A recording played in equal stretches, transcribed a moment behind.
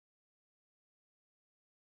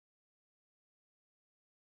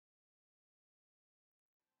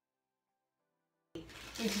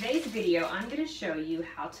In today's video, I'm going to show you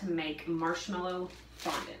how to make marshmallow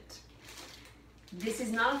fondant. This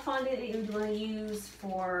is not a fondant that you're going to use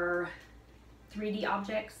for 3D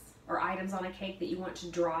objects or items on a cake that you want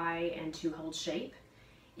to dry and to hold shape.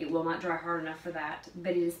 It will not dry hard enough for that,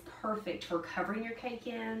 but it is perfect for covering your cake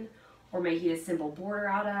in or making a simple border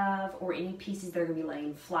out of, or any pieces that are going to be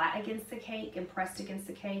laying flat against the cake and pressed against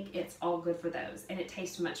the cake. It's all good for those, and it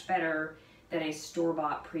tastes much better than a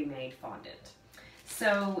store-bought pre-made fondant.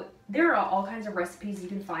 So there are all kinds of recipes you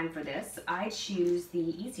can find for this. I choose the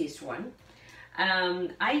easiest one.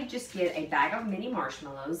 I just get a bag of mini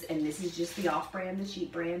marshmallows, and this is just the off-brand, the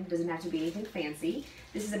cheap brand. It doesn't have to be anything fancy.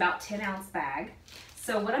 This is about 10-ounce bag.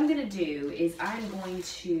 So what I'm going to do is I'm going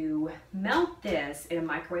to melt this in a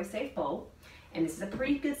microwave safe bowl, and this is a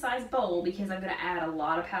pretty good sized bowl because I'm going to add a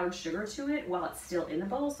lot of powdered sugar to it while it's still in the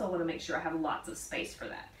bowl, so I want to make sure I have lots of space for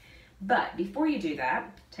that. But before you do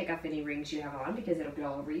that, take off any rings you have on because it'll get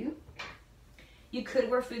all over you. You could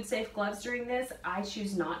wear food safe gloves during this. I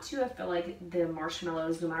choose not to. I feel like the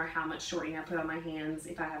marshmallows, no matter how much shortening I put on my hands,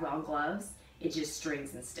 if I have on gloves, it just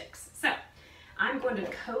strings and sticks. So I'm going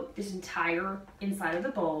to coat this entire inside of the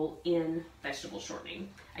bowl in vegetable shortening.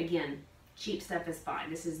 Again, cheap stuff is fine.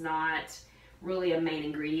 This is not really a main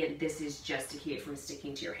ingredient. This is just to keep it from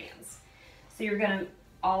sticking to your hands. So you're gonna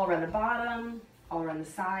all around the bottom, all around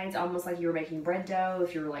the sides, almost like you were making bread dough.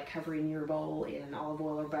 If you're like covering your bowl in olive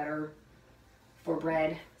oil or butter for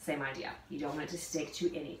bread, same idea. You don't want it to stick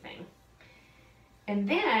to anything. And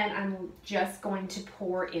then I'm just going to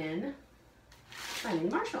pour in my mini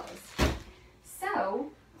marshmallows.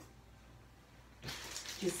 So,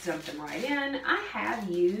 just dump them right in. I have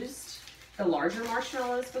used the larger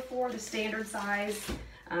marshmallows before, the standard size,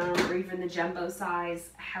 or even the jumbo size.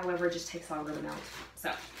 However, it just takes longer to melt.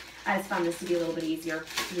 So, I just found this to be a little bit easier.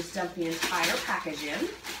 So just dump the entire package in.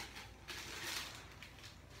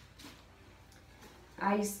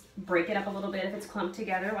 I just break it up a little bit if it's clumped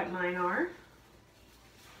together like mine are.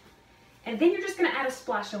 And then you're just going to add a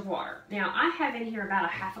splash of water. Now, I have in here about a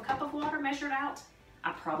half a cup of water measured out.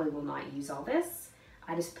 I probably will not use all this.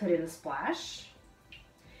 I just put in a splash.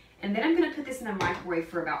 And then I'm going to put this in the microwave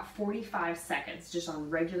for about 45 seconds, just on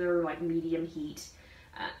regular, like medium heat.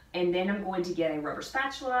 And then I'm going to get a rubber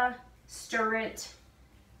spatula, stir it,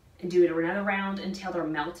 and do it another round until they're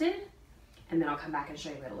melted. And then I'll come back and show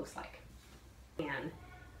you what it looks like. And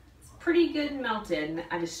it's pretty good melted.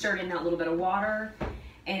 I just stirred in that little bit of water,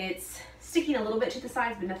 and it's sticking a little bit to the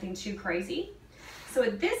sides, but nothing too crazy. So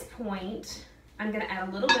at this point, I'm going to add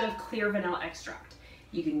a little bit of clear vanilla extract.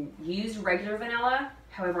 You can use regular vanilla,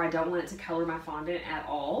 however, I don't want it to color my fondant at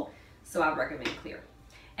all, so I recommend clear.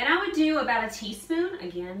 And I would do about a teaspoon.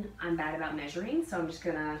 Again, I'm bad about measuring, so I'm just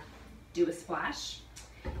going to do a splash.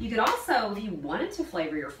 You could also, if you wanted to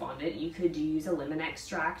flavor your fondant, you could use a lemon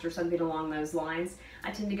extract or something along those lines.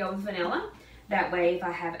 I tend to go with vanilla. That way, if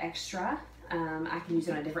I have extra, I can use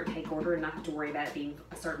it on a different cake order and not have to worry about it being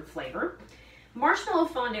a certain flavor. Marshmallow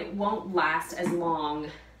fondant won't last as long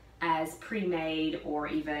as pre-made, or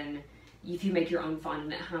even if you make your own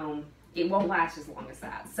fondant at home, it won't last as long as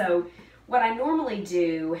that. So what I normally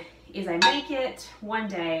do is I make it one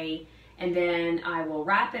day, and then I will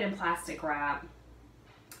wrap it in plastic wrap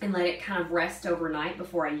and let it kind of rest overnight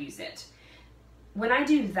before I use it. When I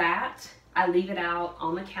do that, I leave it out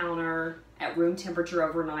on the counter at room temperature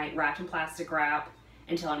overnight, wrapped in plastic wrap,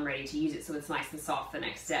 until I'm ready to use it, so it's nice and soft the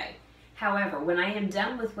next day. However, when I am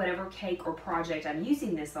done with whatever cake or project I'm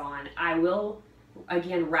using this on, I will,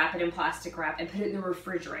 again, wrap it in plastic wrap and put it in the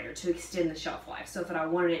refrigerator to extend the shelf life. So if I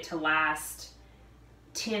wanted it to last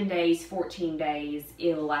 10 days, 14 days,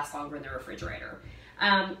 it'll last longer in the refrigerator.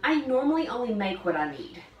 I normally only make what I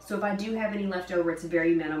need. So if I do have any left over, it's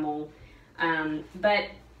very minimal, but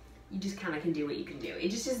you just kind of can do what you can do. It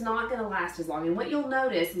just is not going to last as long. And what you'll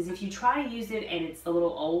notice is if you try to use it and it's a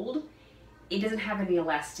little old, it doesn't have any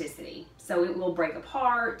elasticity. So it will break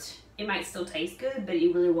apart. It might still taste good, but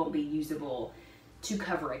it really won't be usable to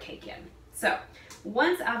cover a cake in. So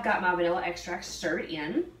once I've got my vanilla extract stirred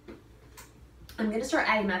in, I'm going to start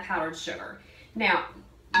adding my powdered sugar. Now,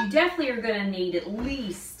 you definitely are going to need at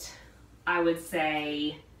least, I would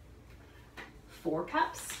say, 4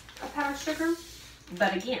 cups of powdered sugar.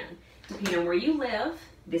 But again, depending on where you live,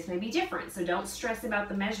 this may be different. So don't stress about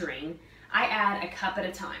the measuring. I add a cup at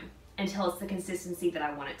a time until it's the consistency that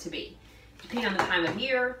I want it to be. Depending on the time of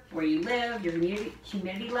year, where you live, your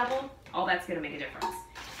humidity level, all that's going to make a difference.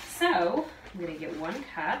 So I'm going to get 1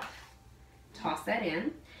 cup, toss that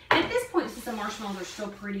in. And at this point, since the marshmallows are still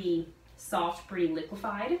pretty soft, pretty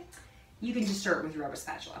liquefied, you can just stir it with your rubber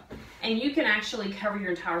spatula. And you can actually cover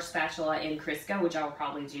your entire spatula in Crisco, which I will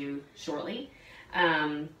probably do shortly.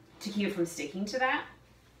 to keep it from sticking to that.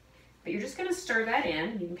 But you're just going to stir that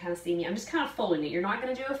in. You can kind of see me. I'm just kind of folding it. You're not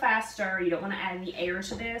going to do a fast stir. You don't want to add any air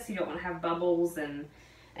to this. You don't want to have bubbles and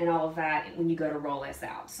all of that when you go to roll this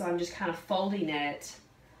out. So I'm just kind of folding it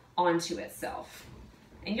onto itself.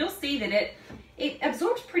 And you'll see that it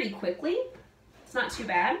absorbs pretty quickly. It's not too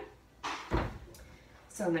bad.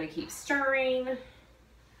 So I'm going to keep stirring.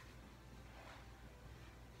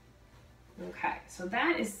 Okay, so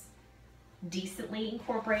that is decently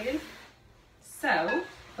incorporated. So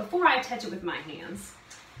before I touch it with my hands,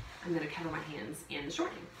 I'm going to cover my hands in the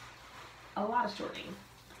shortening. A lot of shortening.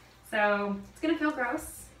 So it's going to feel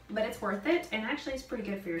gross, but it's worth it, and actually it's pretty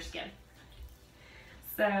good for your skin.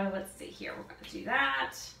 So let's see here, we're going to do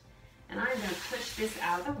that, and I'm going to push this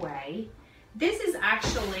out of the way. This is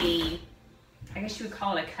actually, I guess you would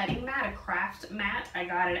call it a cutting mat, a craft mat. I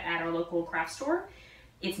got it at our local craft store.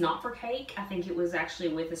 It's not for cake. I think it was actually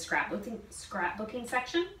with the scrapbooking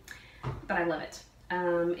section, but I love it.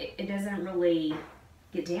 It doesn't really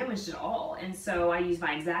get damaged at all. And so I use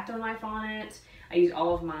my X-Acto knife on it. I use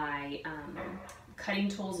all of my cutting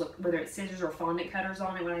tools, whether it's scissors or fondant cutters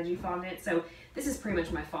on it when I do fondant. So this is pretty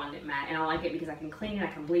much my fondant mat, and I like it because I can clean it,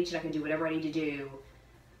 I can bleach it, I can do whatever I need to do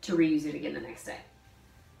to reuse it again the next day.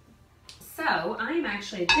 So I'm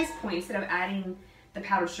actually, at this point, instead of adding the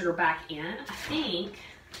powdered sugar back in, I think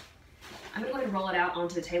I'm gonna go ahead and roll it out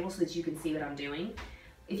onto the table so that you can see what I'm doing.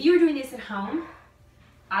 If you were doing this at home,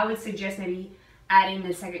 I would suggest maybe adding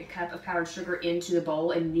the second cup of powdered sugar into the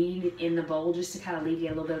bowl and kneading it in the bowl just to kind of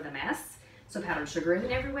alleviate a little bit of the mess. So powdered sugar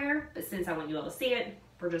isn't everywhere, but since I want you all to see it,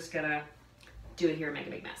 we're just gonna do it here and make a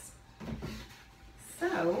big mess.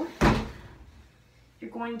 So you're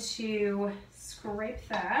going to scrape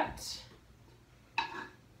that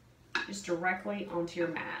just directly onto your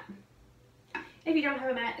mat. If you don't have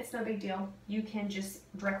a mat, it's no big deal. You can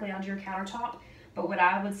just directly onto your countertop. But what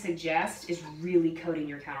I would suggest is really coating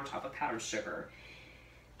your countertop with powdered sugar.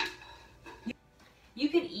 You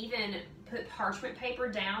can even put parchment paper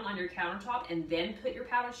down on your countertop and then put your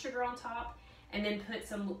powdered sugar on top, and then put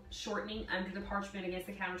some shortening under the parchment against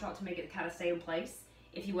the countertop to make it kind of stay in place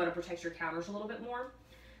if you want to protect your counters a little bit more.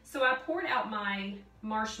 So I poured out my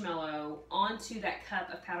marshmallow onto that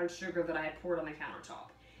cup of powdered sugar that I had poured on the countertop.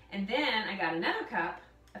 And then I got another cup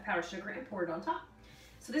of powdered sugar and poured it on top.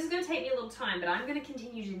 So this is going to take me a little time, but I'm going to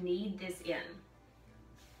continue to knead this in.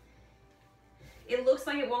 It looks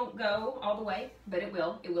like it won't go all the way, but it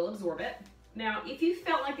will. It will absorb it. Now, if you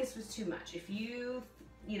felt like this was too much, if you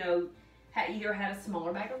either had a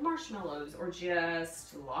smaller bag of marshmallows or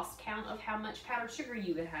just lost count of how much powdered sugar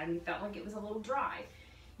you had and you felt like it was a little dry,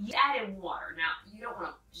 you add in water. Now, you don't want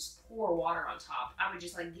to just pour water on top. I would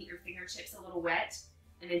just like get your fingertips a little wet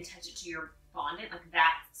and then touch it to your fondant, like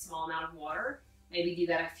that small amount of water. Maybe do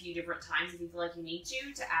that a few different times if you feel like you need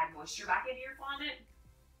to add moisture back into your fondant.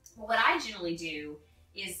 But what I generally do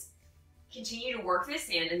is continue to work this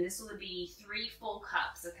in, and this will be 3 full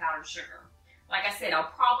cups of powdered sugar. Like I said,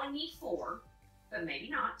 I'll probably need 4, but maybe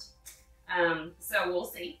not. So we'll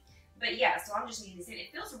see. But yeah, so I'm just kneading this in.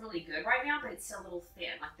 It feels really good right now, but it's still a little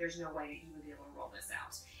thin. Like there's no way that you would be able to roll this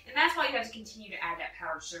out. And that's why you have to continue to add that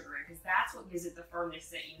powdered sugar in, because that's what gives it the firmness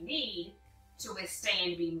that you need to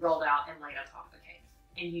withstand being rolled out and laid on top of the cake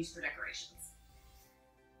and used for decorations.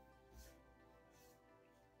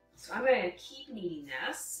 So I'm going to keep kneading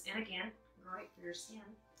this, and again, great for your skin.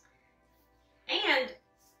 And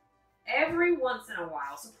every once in a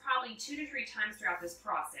while, so probably 2 to 3 times throughout this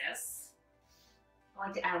process, I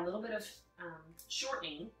like to add a little bit of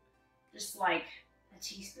shortening, just like a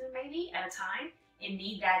teaspoon maybe at a time, and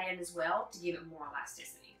knead that in as well to give it more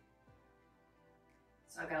elasticity.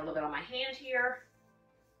 So I've got a little bit on my hand here,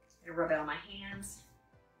 and rub it on my hands,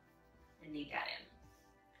 and knead that in.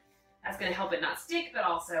 That's going to help it not stick, but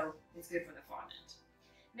also it's good for the fondant.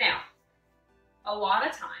 Now, a lot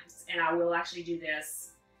of times, and I will actually do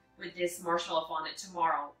this with this marshmallow fondant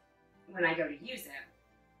tomorrow when I go to use it,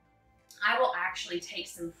 I will actually take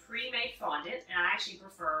some pre-made fondant, and I actually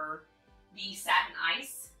prefer the Satin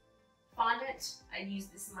Ice fondant.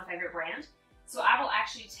 This is my favorite brand. So I will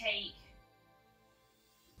actually take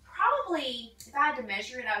probably, if I had to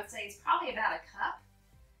measure it, I would say it's probably about a cup.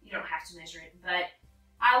 You don't have to measure it, but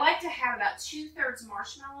I like to have about 2/3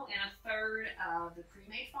 marshmallow and 1/3 of the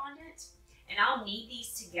pre-made fondant, and I'll knead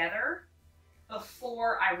these together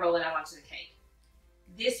before I roll it out onto the cake.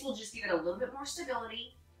 This will just give it a little bit more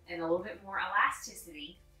stability and a little bit more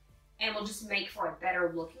elasticity, and will just make for a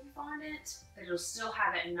better looking fondant, but it'll still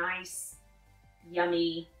have that nice,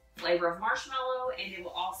 yummy flavor of marshmallow, and it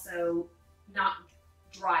will also not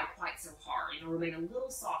dry quite so hard. It'll remain a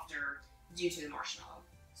little softer due to the marshmallow.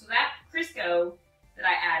 So that Crisco that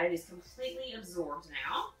I added is completely absorbed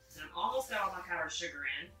now. And I'm almost got all my powdered sugar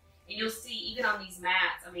in. And you'll see, even on these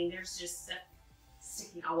mats, I mean, there's just stuff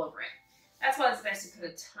sticking all over it. That's why it's best to put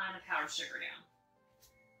a ton of powdered sugar down.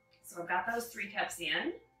 So I've got those 3 cups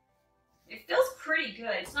in. It feels pretty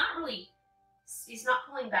good. It's not really, it's not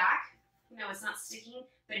pulling back. You know, it's not sticking,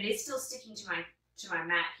 but it is still sticking to my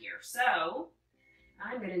mat here. So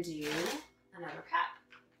I'm going to do another cup.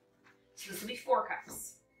 So this will be 4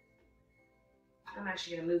 cups. I'm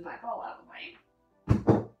actually going to move my bowl out of the way.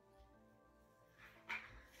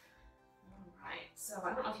 Alright, so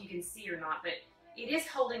I don't know if you can see or not, but it is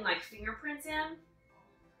holding like fingerprints in.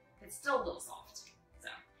 It's still a little soft. So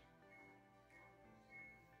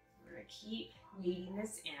we're going to keep kneading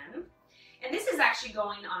this in. And this is actually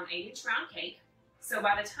going on an 8-inch round cake. So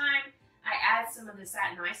by the time I add some of the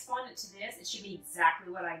satin ice fondant to this, it should be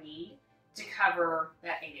exactly what I need to cover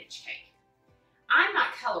that 8-inch cake. I'm not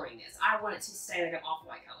coloring this. I want it to stay like an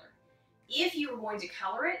off-white color. If you were going to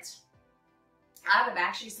color it, I would have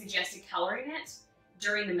actually suggested coloring it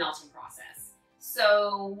during the melting process.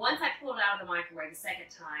 So once I pulled it out of the microwave the second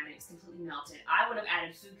time and it was completely melted, I would have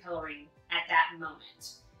added food coloring at that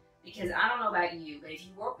moment. Because I don't know about you, but if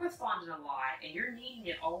you work with fondant a lot and you're kneading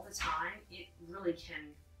it all the time, it really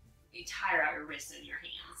can tire out your wrists and your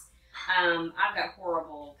hands. I've got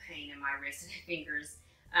horrible pain in my wrists and fingers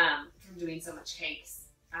from doing so much cakes.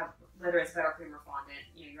 Whether it's buttercream or fondant,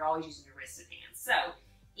 you know, you're always using your wrists and hands. So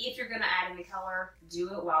if you're going to add any color,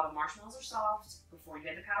 do it while the marshmallows are soft, before you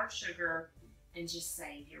add the powdered sugar, and just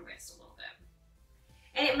save your wrist a little bit.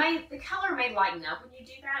 And the color may lighten up when you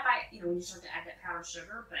do that, when you start to add that powdered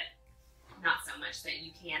sugar, but not so much that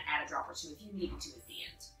you can't add a drop or 2 if you need to at the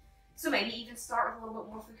end. So maybe even start with a little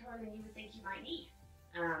bit more food color than you would think you might need.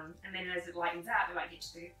 And then as it lightens up, it might get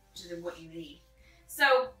to what you need.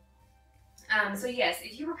 So yes,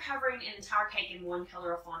 if you were covering an entire cake in one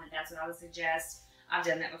color of fondant, that's what I would suggest. I've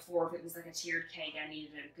done that before. If it was like a tiered cake, I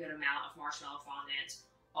needed a good amount of marshmallow fondant,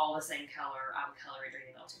 all the same color, I would color it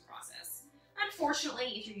during the melting process.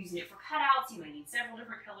 Unfortunately, if you're using it for cutouts, you may need several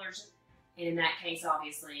different colors. And in that case,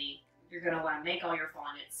 obviously, you're going to want to make all your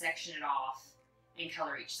fondant, section it off, and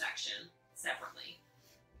color each section separately.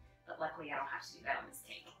 But luckily, I don't have to do that on this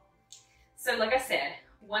cake. So like I said,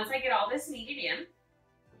 once I get all this kneaded in,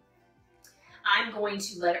 I'm going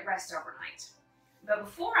to let it rest overnight. But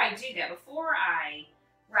before I do that, before I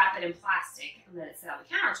wrap it in plastic and let it sit on the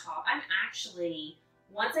countertop, I'm actually,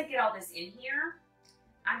 once I get all this in here,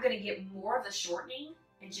 I'm going to get more of the shortening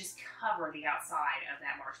and just cover the outside of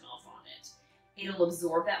that marshmallow fondant. It'll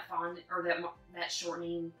absorb that fondant or that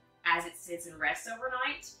shortening as it sits and rests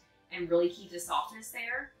overnight and really keep the softness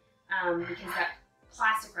there because that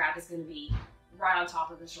plastic wrap is going to be right on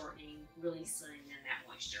top of the shortening, really sealing in that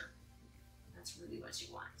moisture. That's really what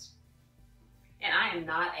you want. And I am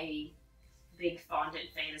not a big fondant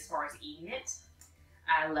fan as far as eating it.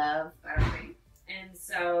 I love buttercream. And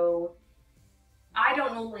so I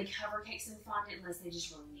don't normally cover cakes in fondant unless they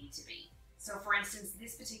just really need to be. So for instance,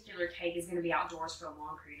 this particular cake is going to be outdoors for a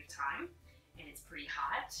long period of time. And it's pretty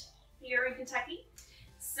hot here in Kentucky.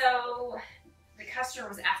 So the customer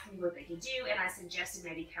was asking me what they could do, and I suggested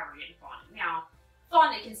maybe covering it in fondant. Now,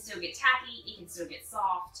 fondant can still get tacky, it can still get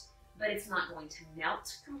soft, but it's not going to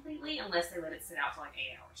melt completely unless they let it sit out for like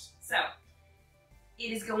 8 hours. So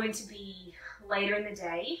it is going to be later in the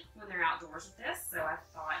day when they're outdoors with this, so I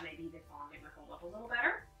thought maybe the fondant would hold up a little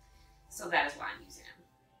better. So that is why I'm using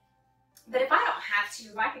it. But if I don't have to,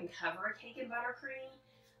 if I can cover a cake in buttercream,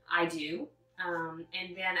 I do.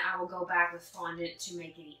 And then I will go back with fondant to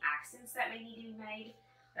make any accents that may need to be made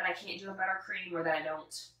that I can't do in buttercream or that I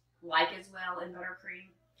don't like as well in buttercream.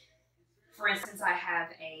 For instance, I have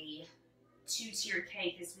a 2-tiered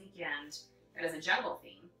cake this weekend that is a jungle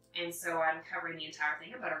theme. And so I'm covering the entire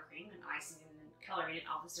thing in buttercream and icing and coloring it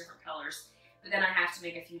all these different colors. But then I have to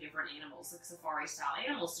make a few different animals, like safari-style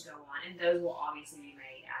animals to go on. And those will obviously be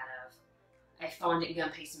made out of a fondant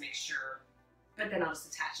gum paste mixture. But then I'll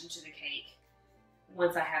just attach them to the cake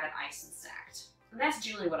once I have it iced and stacked. And that's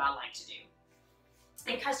generally what I like to do.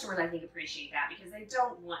 And customers, I think, appreciate that because they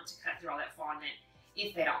don't want to cut through all that fondant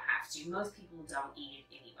if they don't have to. Most people don't eat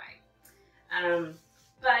it anyway.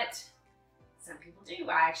 But some people do.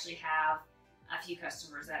 I actually have a few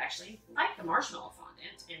customers that actually like the marshmallow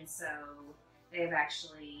fondant, and so they've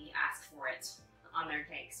actually asked for it on their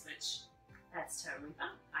cakes, which that's totally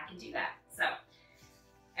fine. I can do that. So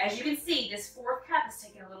as you can see, this 4th cup is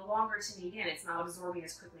taking a little longer to knead in. It's not absorbing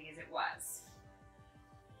as quickly as it was.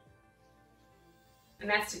 And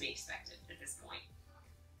that's to be expected at this point.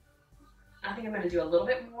 I think I'm going to do a little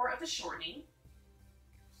bit more of the shortening.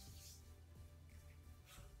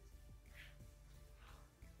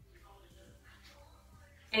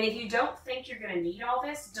 And if you don't think you're going to need all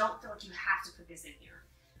this, don't feel like you have to put this in here.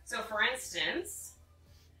 So for instance,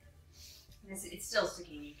 it's still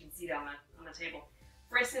sticking. You can see that on the table.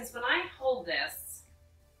 For instance, when I hold this,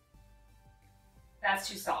 that's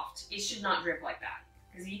too soft. It should not drip like that.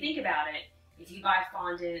 Because if you think about it, if you buy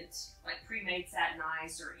fondant, like pre-made satin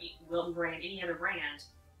ice or Wilton brand, any other brand,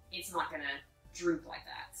 it's not going to droop like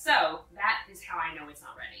that. So that is how I know it's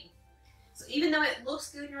not ready. So even though it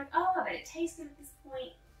looks good, and you're like, oh, I bet it tastes good at this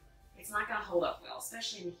point, it's not going to hold up well,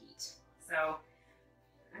 especially in the heat. So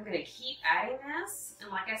I'm going to keep adding this.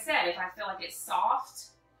 And like I said, if I feel like it's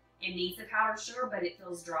soft, it needs the powdered sugar, but it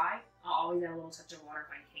feels dry, I'll always add a little touch of water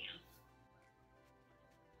if I can.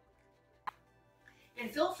 And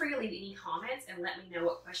feel free to leave any comments and let me know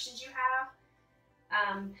what questions you have.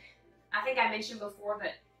 I think I mentioned before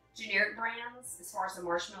that generic brands, as far as the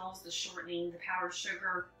marshmallows, the shortening, the powdered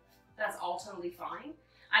sugar, that's all totally fine.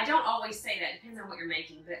 I don't always say that, it depends on what you're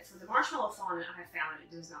making, but for the marshmallow fondant, I have found that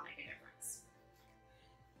it does not make a difference.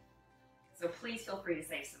 So please feel free to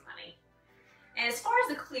save some money. And as far as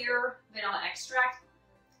the clear vanilla extract,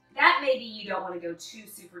 that maybe you don't want to go too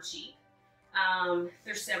super cheap.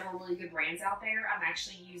 There's several really good brands out there. I'm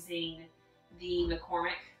actually using the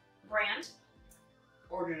McCormick brand.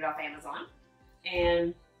 Ordered it off Amazon.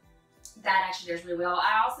 And that actually does really well.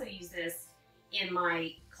 I also use this in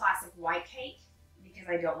my classic white cake because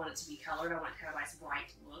I don't want it to be colored. I want kind of a nice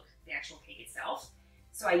bright look, the actual cake itself.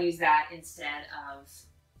 So I use that instead of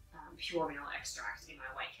pure vanilla extract in my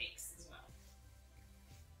white cakes as well.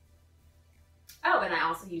 Oh, and I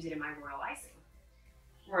also use it in my royal icing.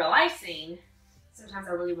 Royal icing, sometimes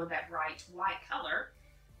I really want that bright white color,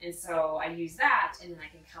 and so I use that, and then I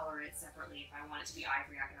can color it separately. If I want it to be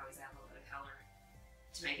ivory, I can always add a little bit of color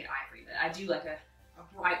to make it ivory, but I do like a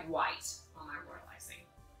bright white on my royal icing.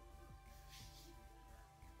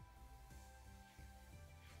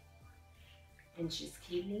 And just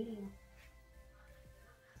keep kneading.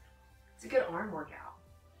 It's a good arm workout.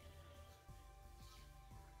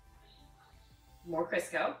 More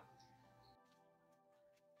Crisco.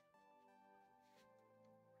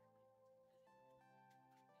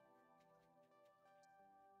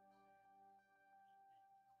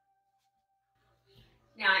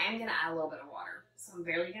 Now I am going to add a little bit of water. So I'm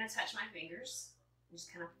barely going to touch my fingers. I'm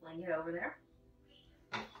just kind of fling it over there.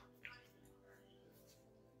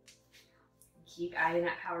 Keep adding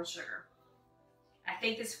that powdered sugar. I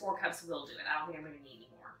think this 4 cups will do it. I don't think I'm going to need any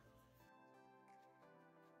more.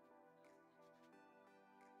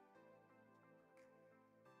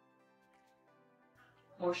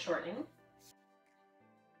 More shortening.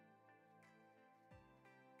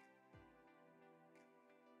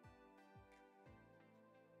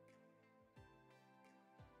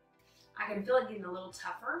 I can feel it getting a little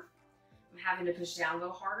tougher. I'm having to push down a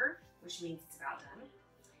little harder, which means it's about done.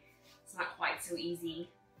 It's not quite so easy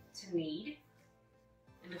to knead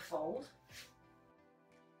and to fold.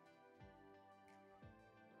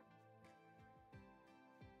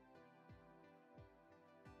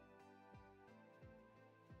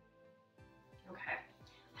 Okay,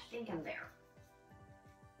 I think I'm there.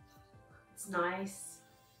 It's nice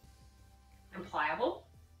and pliable.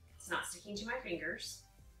 It's not sticking to my fingers.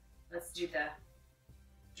 Let's do the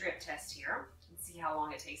drip test here and see how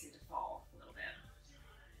long it takes it to fall a little bit.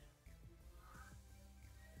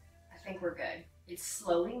 I think we're good. It's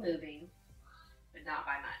slowly moving, but not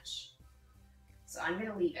by much. So I'm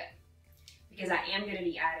gonna leave it because I am gonna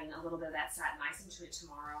be adding a little bit of that satin icing to it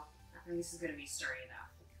tomorrow. I think this is gonna be sturdy enough.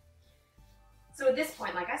 So at this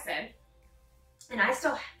point, like I said, and I'm just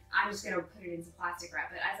gonna put it in some plastic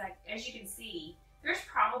wrap, but as you can see, there's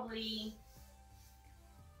probably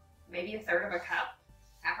maybe 1/3 of a cup,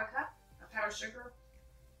 half a cup of powdered sugar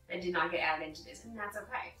that did not get added into this, and that's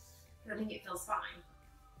okay, because I think it feels fine.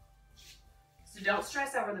 So don't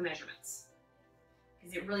stress over the measurements,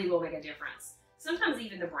 because it really will make a difference. Sometimes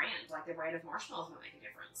even the brand, like the brand of marshmallows, might make a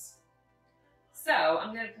difference. So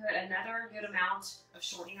I'm going to put another good amount of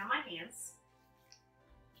shortening on my hands,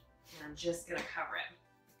 and I'm just going to cover it.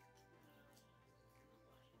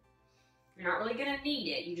 You're not really going to knead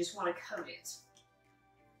it, you just want to coat it.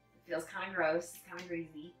 Feels kind of gross, kind of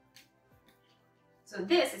greasy. So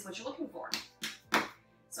this is what you're looking for.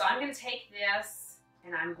 So I'm going to take this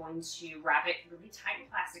and I'm going to wrap it really tight in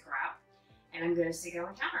plastic wrap, and I'm going to stick it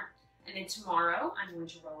on the counter. And then tomorrow I'm going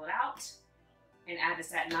to roll it out and add the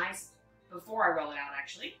satin ice before I roll it out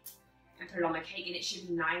actually, and put it on my cake, and it should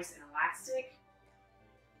be nice and elastic.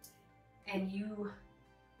 And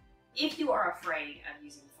if you are afraid of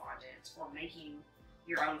using fondant or making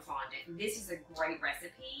your own fondant, this is a great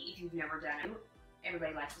recipe if you've never done it.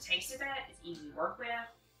 Everybody likes the taste of it. It's easy to work with.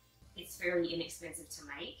 It's fairly inexpensive to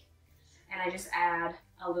make. And I just add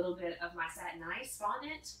a little bit of my satin ice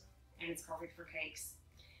fondant, and it's perfect for cakes.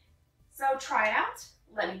 So try it out.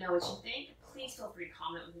 Let me know what you think. Please feel free to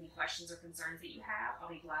comment with any questions or concerns that you have. I'll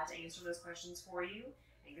be glad to answer those questions for you.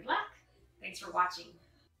 And good luck. Thanks for watching.